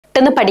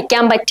പെട്ടെന്ന്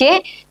പഠിക്കാൻ പറ്റിയ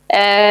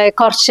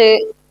കുറച്ച്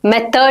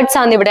methods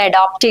ആണ് ഇവിടെ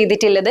അഡോപ്റ്റ്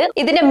ചെയ്തിട്ടുള്ളത്.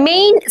 ഇതിന്റെ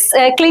മെയിൻ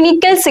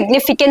ക്ലിനിക്കൽ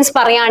സിഗ്നിഫിക്കൻസ്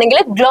പറയുകയാണെങ്കിൽ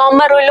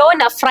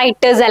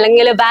ഗ്ലോമറുലോനെഫ്രൈറ്റിസ്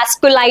അല്ലെങ്കിൽ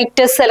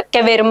വാസ്കുലൈറ്റിസ്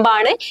ഒക്കെ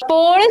വരുമ്പോഴാണ്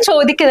എപ്പോഴും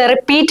ചോദിക്കുന്നത്,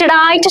 റിപ്പീറ്റഡ്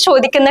ആയിട്ട്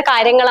ചോദിക്കുന്ന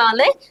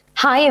കാര്യങ്ങളാണ്.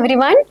 Hi every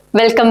one,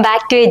 welcome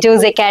back to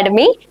Eduooz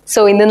Academy. So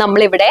ഇന്ന്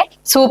നമ്മളിവിടെ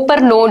സൂപ്പർ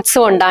നോട്ട്സ്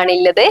കൊണ്ടാണ്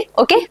ഉള്ളത്.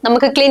 ഓക്കെ,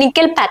 നമുക്ക്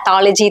ക്ലിനിക്കൽ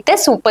പാത്തോളജിത്തെ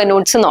സൂപ്പർ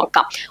നോട്ട്സ്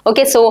നോക്കാം.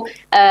 ഓക്കെ, സോ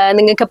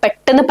നിങ്ങൾക്ക്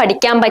പെട്ടെന്ന്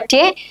പഠിക്കാൻ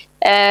പറ്റിയ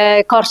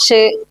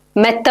കുറച്ച്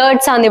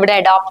മെത്തേഡ്സ് ആണ് ഇവിടെ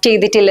അഡോപ്റ്റ്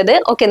ചെയ്തിട്ടുള്ളത്.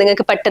 ഓക്കെ,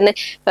 നിങ്ങൾക്ക് പെട്ടെന്ന്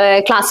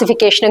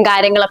ക്ലാസിഫിക്കേഷനും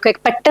കാര്യങ്ങളൊക്കെ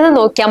പെട്ടെന്ന്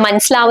നോക്കിയാൽ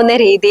മനസ്സിലാവുന്ന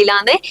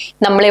രീതിയിലാണ്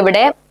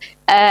നമ്മളിവിടെ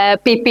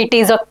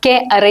PPTs ഒക്കെ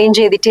അറേഞ്ച്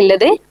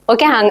ചെയ്തിട്ടുള്ളത്.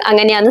 ഓക്കെ,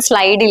 അങ്ങനെയാണ്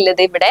സ്ലൈഡ്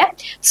ഉള്ളത് ഇവിടെ.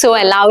 സോ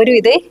എല്ലാവരും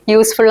ഇത്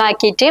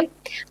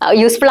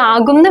യൂസ്ഫുൾ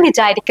ആകും എന്ന്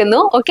വിചാരിക്കുന്നു.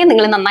 ഓക്കെ,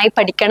 നിങ്ങൾ നന്നായി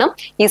പഠിക്കണം,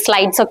 ഈ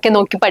സ്ലൈഡ്സ് ഒക്കെ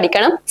നോക്കി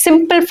പഠിക്കണം.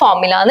 സിമ്പിൾ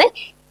ഫോമിലാണ്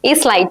ഈ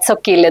സ്ലൈഡ്സ്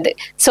ഒക്കെ ഉള്ളത്.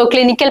 സോ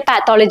ക്ലിനിക്കൽ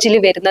പാത്തോളജിയിൽ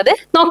വരുന്നത്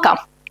നോക്കാം.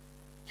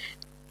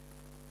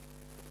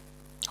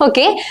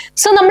 ഓക്കെ,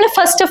 സോ നമ്മൾ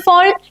first of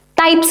all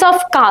types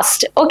of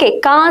caste. Okay,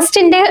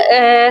 കാസ്റ്റിന്റെ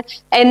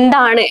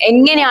എന്താണ്,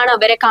 എങ്ങനെയാണ്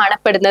അവരെ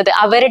കാണപ്പെടുന്നത്,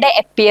 അവരുടെ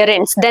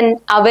അപ്പിയറൻസ്, ദെൻ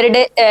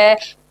അവരുടെ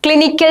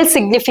ക്ലിനിക്കൽ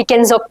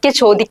സിഗ്നിഫിക്കൻസ് ഒക്കെ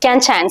ചോദിക്കാൻ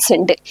ചാൻസ്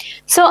ഉണ്ട്.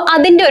 സോ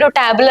അതിന്റെ ഒരു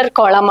ടാബുലർ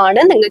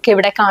കോളമാണ് നിങ്ങൾക്ക്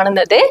ഇവിടെ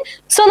കാണുന്നത്.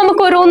 സോ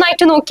നമുക്ക്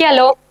ഓരോന്നായിട്ട്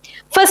നോക്കിയാലോ.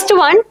 First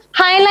one,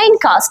 highline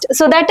caste.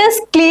 So that is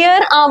clear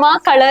ആവാ,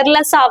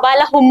 colorless ആവാ,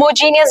 അല്ല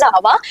homogeneous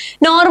ആവാ.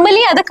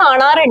 Normally അത്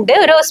കാണാറുണ്ട്,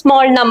 ഒരു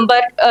സ്മോൾ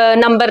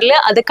നമ്പറിൽ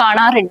അത്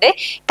കാണാറുണ്ട്.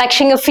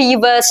 പക്ഷേ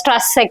ഫീവർ,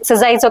 സ്ട്രെസ്,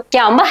 എക്സസൈസ് ഒക്കെ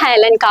ആകുമ്പോൾ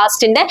highline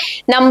casteന്റെ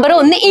നമ്പർ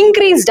ഒന്ന്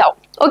ഇൻക്രീസ്ഡ് ആവും.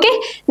 Okay,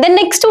 the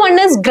next one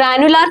is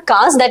granular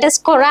caste, that is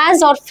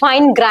coarse or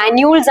fine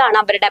granules ആണ്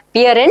അവരുടെ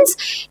appearance.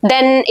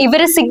 Then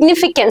ഇവരുടെ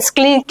significance,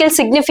 clinical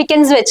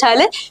significance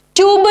വെച്ചാൽ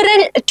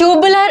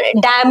tubular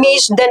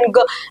damage, then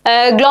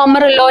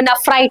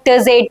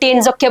glomerulonephritis,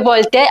 ATNs ഒക്കെ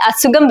പോലത്തെ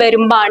അസുഖം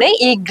വരുമ്പോഴാണ്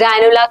ഈ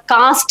granular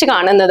caste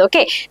കാണുന്നത്.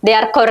 Okay, they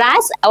are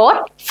coarse or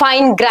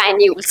fine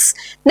granules.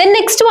 Then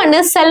next one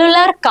is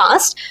cellular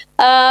caste.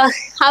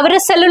 അവരുടെ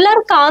cellular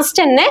caste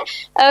തന്നെ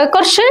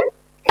കുറച്ച്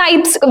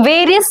ടൈപ്സ്,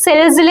 വേരിയസ്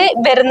സെൽസിൽ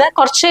വരുന്ന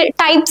കുറച്ച്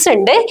ടൈപ്സ്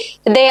ഉണ്ട്.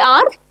 They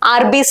are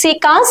RBC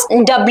cast,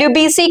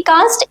 WBC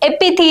cast,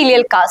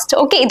 epithelial cast.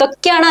 Okay,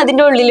 ഇതൊക്കെയാണ്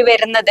അതിൻ്റെ ഉള്ളിൽ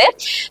വരുന്നത്.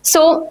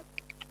 സോ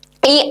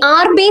ഈ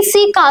RBC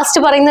കാസ്റ്റ്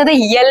പറയുന്നത്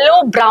യെല്ലോ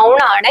ബ്രൗൺ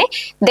ആണ്.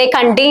 ദേ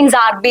കണ്ടെയ്ൻസ്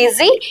RBC.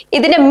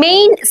 ഇതിന്റെ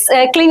മെയിൻ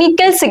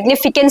ക്ലിനിക്കൽ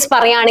സിഗ്നിഫിക്കൻസ്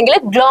പറയുകയാണെങ്കിൽ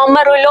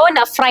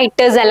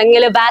ഗ്ലോമറുലോനെഫ്രൈറ്റിസ്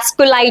അല്ലെങ്കിൽ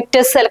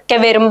വാസ്കുലൈറ്റിസ് ഒക്കെ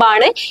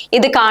വരുമ്പോഴാണ്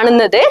ഇത്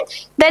കാണുന്നത്.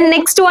 Then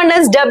next one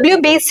is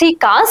WBC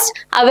caste.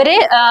 അവര്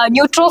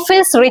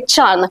ന്യൂട്രോഫിൽസ് റിച്ച്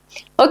ആണ്.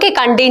 Okay,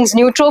 contains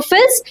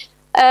neutrophils.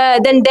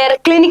 Then their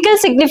clinical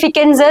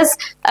significance is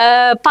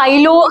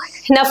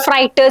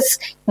pyelonephritis,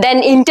 then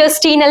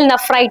intestinal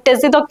nephritis.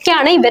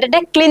 ഇതൊക്കെയാണ് ഇവരുടെ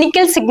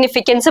ക്ലിനിക്കൽ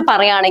സിഗ്നിഫിക്കൻസ്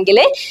പറയുകയാണെങ്കിൽ.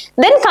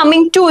 Then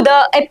coming to the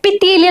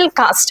epithelial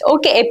caste.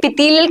 Okay,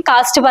 epithelial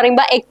caste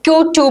പറയുമ്പോൾ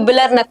acute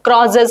tubular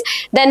necrosis,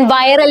 then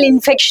viral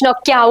infection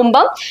ഒക്കെ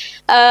ആവുമ്പം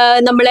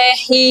നമ്മളെ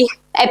ഈ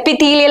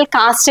epithelial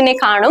കാസ്റ്റിനെ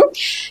കാണും.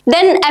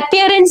 ദെൻ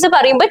അപ്പിയറൻസ്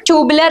പറയുമ്പോൾ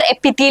ട്യൂബുലർ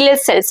എപ്പിത്തീലിയൽ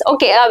സെൽസ്.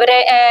 ഓക്കെ, അവരെ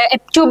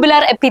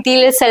ട്യൂബുലർ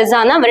എപ്പിത്തീലിയൽ സെൽസ്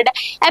ആണ് അവരുടെ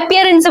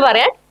അപ്പിയറൻസ്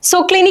പറയാൻ. സോ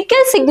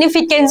ക്ലിനിക്കൽ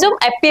സിഗ്നിഫിക്കൻസും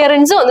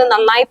അപ്പിയറൻസും ഒന്ന്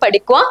നന്നായി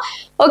പഠിക്കുക.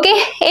 ഓക്കെ,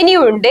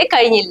 ഇനിയുണ്ട്,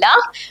 കഴിഞ്ഞില്ല.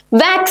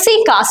 വാക്സി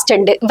കാസ്റ്റ്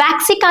ഉണ്ട്.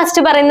 വാക്സി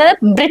കാസ്റ്റ് പറയുന്നത്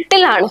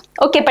ബ്രിട്ടിൽ ആണ്.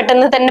 ഓക്കെ,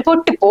 പെട്ടെന്ന് തന്നെ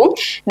പൊട്ടിപ്പോവും.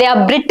 They are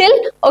brittle.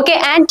 Okay,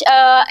 and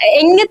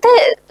എങ്ങനത്തെ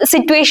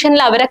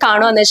സിറ്റുവേഷനിൽ അവരെ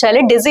കാണുകയെന്ന് വെച്ചാൽ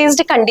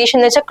ഡിസീസ്ഡ് കണ്ടീഷൻ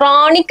എന്ന് വെച്ചാൽ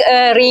ക്രോണിക്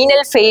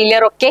റീനൽ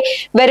ഫെയിലിയർ ഒക്കെ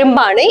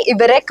വരുമ്പോഴാണ്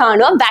ഇവരെ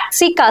കാണുക,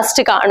 വാക്സി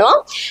കാസ്റ്റ് കാണുക.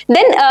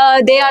 Then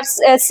they are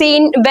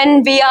seen when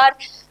we are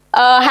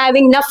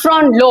having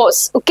nephron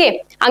loss. Okay,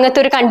 അങ്ങനത്തെ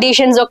ഒരു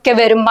കണ്ടീഷൻസ് ഒക്കെ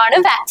വരുമ്പോഴാണ്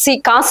waxy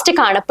cast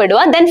കാണപ്പെടുക.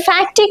 Then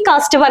fatty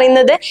cast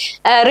പറയുന്നത്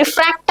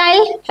റിഫ്രാക്ടൈൽ,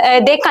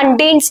 ദേ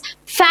contains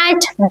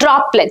fat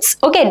droplets.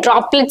 Okay,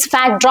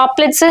 fat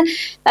droplets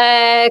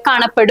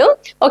കാണപ്പെടും.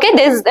 ഓക്കെ,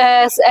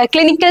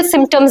 ക്ലിനിക്കൽ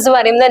സിംറ്റംസ്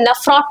പറയുന്നത്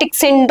നെഫ്രോട്ടിക്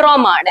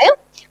സിൻഡ്രോം ആണ്.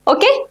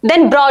 Okay,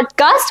 then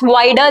broadcast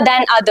wider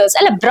than others,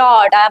 അല്ല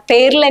broad ആ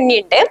പേരിൽ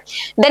തന്നെയുണ്ട്.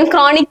 Then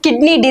chronic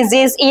kidney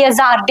disease,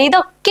 ESRD,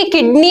 ഇതൊക്കെ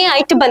കിഡ്നി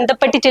ആയിട്ട്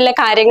ബന്ധപ്പെട്ടിട്ടുള്ള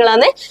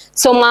കാര്യങ്ങളാണ്.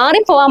 സോ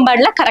മാറിപ്പോവാൻ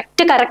പാടില്ല,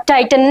 കറക്റ്റ്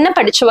ആയിട്ട് തന്നെ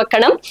പഠിച്ചു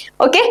വെക്കണം.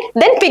 Okay,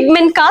 then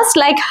pigment cast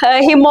like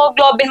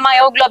haemoglobin,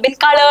 myoglobin,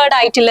 coloured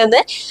ആയിട്ടുള്ളത്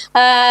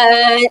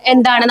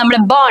എന്താണ്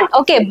നമ്മുടെ ബോൺ.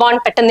 ഓക്കെ, ബോൺ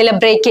പെട്ടെന്നുള്ള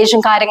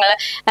ബ്രേക്കേജും കാര്യങ്ങൾ,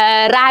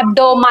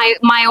 റാബ്ഡോ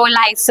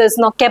മയോലൈസിസ്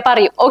എന്നൊക്കെ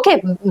പറയും. ഓക്കെ,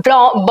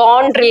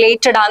 ബോൺ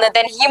റിലേറ്റഡ് ആണ്.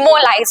 Then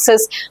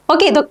haemolysis.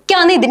 ഓക്കെ,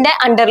 ഇതൊക്കെയാണ് ഇതിന്റെ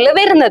അണ്ടറിൽ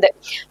വരുന്നത്.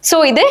 സോ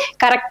ഇത്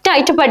കറക്റ്റ്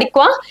ആയിട്ട്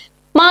പഠിക്കുക,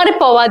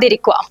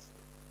 മാറിപ്പോവാതിരിക്കുക.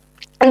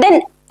 ദെൻ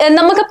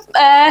നമുക്ക്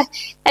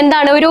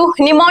എന്താണ് ഒരു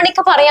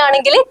നിമോണിക്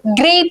പറയുകയാണെങ്കിൽ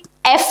ഗ്രേപ്പ്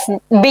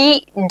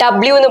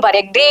FBW എന്ന്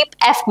പറയാം. Grape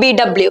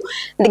FBW,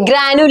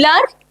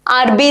 granular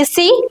RBC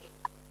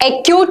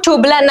acute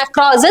tubular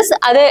necrosis,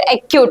 other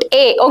acute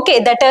A. Okay,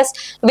 that is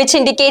which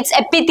indicates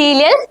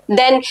epithelial.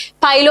 Then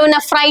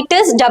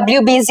pyelonephritis,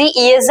 WBC,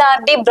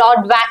 ESRD,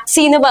 broad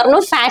vaccine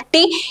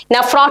fatty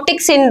nephrotic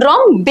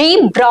syndrome,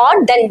 B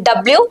broad, then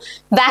W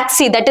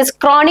vaccine, that is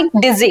chronic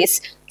disease.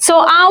 So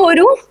our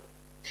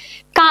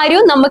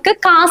കാര്യവും നമുക്ക്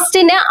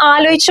കാസ്റ്റിനെ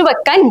ആലോചിച്ചു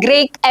വെക്കാൻ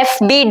Greek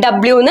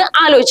FBW എന്ന്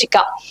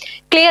ആലോചിക്കാം.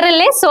 Clear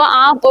അല്ലേ? So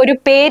ആ ഒരു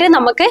പേര്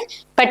നമുക്ക്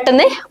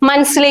പെട്ടെന്ന്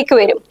മനസ്സിലേക്ക്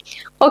വരും.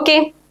 Okay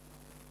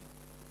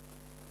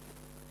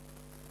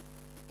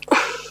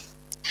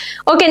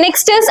okay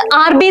next is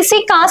RBC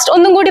cast.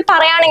 ഒന്നും കൂടി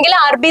പറയുകയാണെങ്കിൽ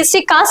RBC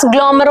കാസ്റ്റ്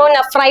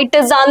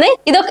ഗ്ലോമറോനെഫ്രൈറ്റിസ് ആണ്.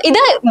 ഇത്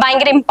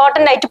ഭയങ്കര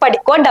ഇമ്പോർട്ടന്റ് ആയിട്ട്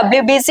പഠിക്കുക.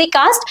 WBC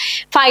cast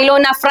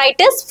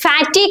ഫൈലോനെഫ്രൈറ്റിസ്.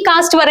 ഫാറ്റി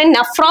കാസ്റ്റ് പറയുന്നത്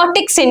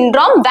nephrotic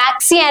syndrome.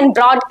 Waxy and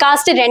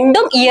broadcast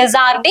രണ്ടും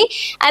ESRD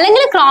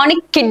അല്ലെങ്കിൽ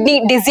ക്രോണിക് കിഡ്നി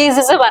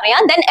ഡിസീസസ്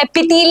പറയാം. Then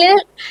epithelial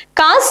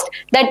cast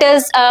that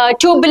is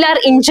tubular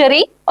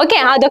injury. Okay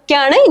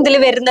അതൊക്കെയാണ് ഇതിൽ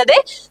വരുന്നത്.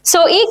 സോ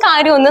ഈ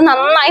കാര്യം ഒന്ന്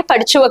നന്നായി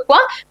പഠിച്ചു വെക്കുക.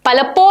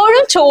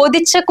 പലപ്പോഴും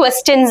ചോദിച്ച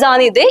ക്വസ്റ്റ്യൻസ്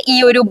ആണ് ഇത് ഈ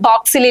ഒരു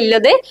ബോക്സിൽ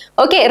ഉള്ളത്.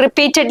 ഓക്കെ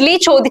റിപ്പീറ്റഡ്ലി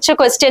ചോദിച്ച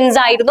ക്വസ്റ്റ്യൻസ്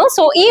ആയിരുന്നു.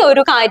 സോ ഈ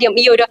ഒരു കാര്യം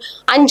ഈ ഒരു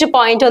 5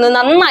 പോയിന്റ് ഒന്ന്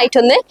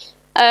നന്നായിട്ടൊന്ന്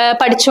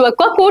പഠിച്ചു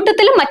വെക്കുക.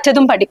 കൂട്ടത്തിൽ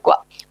മറ്റതും പഠിക്കുക.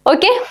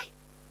 ഓക്കെ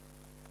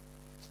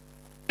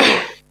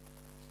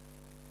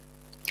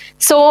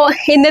സോ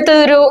ഇന്നത്തെ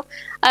ഒരു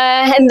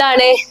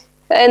എന്താണ്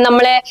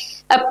നമ്മളെ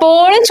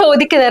എപ്പോഴും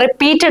ചോദിക്കുന്ന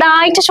റിപ്പീറ്റഡ്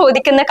ആയിട്ട്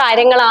ചോദിക്കുന്ന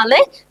കാര്യങ്ങളാണ്.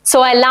 സോ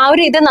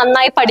എല്ലാവരും ഇത്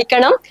നന്നായി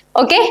പഠിക്കണം.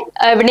 ഓക്കെ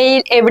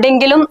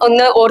എവിടെയെങ്കിലും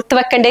ഒന്ന് ഓർത്തു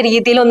വെക്കേണ്ട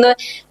രീതിയിൽ ഒന്ന്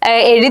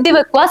എഴുതി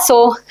വെക്കുക. സോ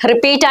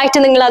റിപ്പീറ്റ് ആയിട്ട്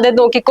നിങ്ങൾ അത്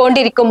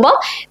നോക്കിക്കൊണ്ടിരിക്കുമ്പോൾ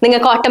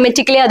നിങ്ങൾക്ക്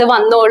ഓട്ടോമാറ്റിക്കലി അത്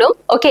വന്നോളും.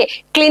 ഓക്കെ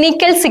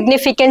ക്ലിനിക്കൽ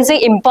സിഗ്നിഫിക്കൻസ്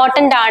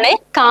ഇമ്പോർട്ടന്റ് ആണ്.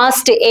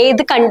 കാസ്റ്റ്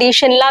ഏത്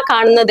കണ്ടീഷനിലാണ്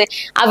കാണുന്നത്,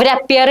 അവരുടെ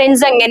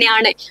അപ്പിയറൻസ്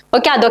എങ്ങനെയാണ്,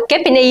 ഓക്കെ അതൊക്കെ.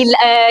 പിന്നെ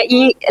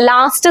ഈ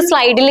ലാസ്റ്റ്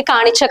സ്ലൈഡിൽ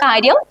കാണിച്ച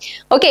കാര്യം,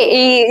 ഓക്കെ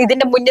ഈ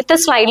ഇതിന്റെ മുന്നത്തെ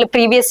സ്ലൈഡിൽ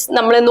പ്രീവിയസ്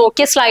നമ്മൾ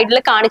നോക്കിയ സ്ലൈഡിൽ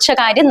കാണിച്ച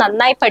കാര്യം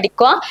നന്നായി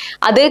പഠിക്കുക.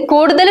 അത്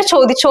കൂടുതൽ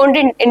ചോദിച്ചുകൊണ്ട്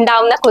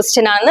ഉണ്ടാവുന്ന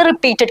ക്വസ്റ്റ്യൻ ആണ്,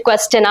 റിപ്പീറ്റഡ്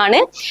ക്വസ്റ്റ്യൻ ആണ്.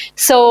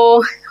 So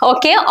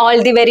okay all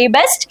the very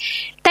best.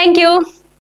 Thank you.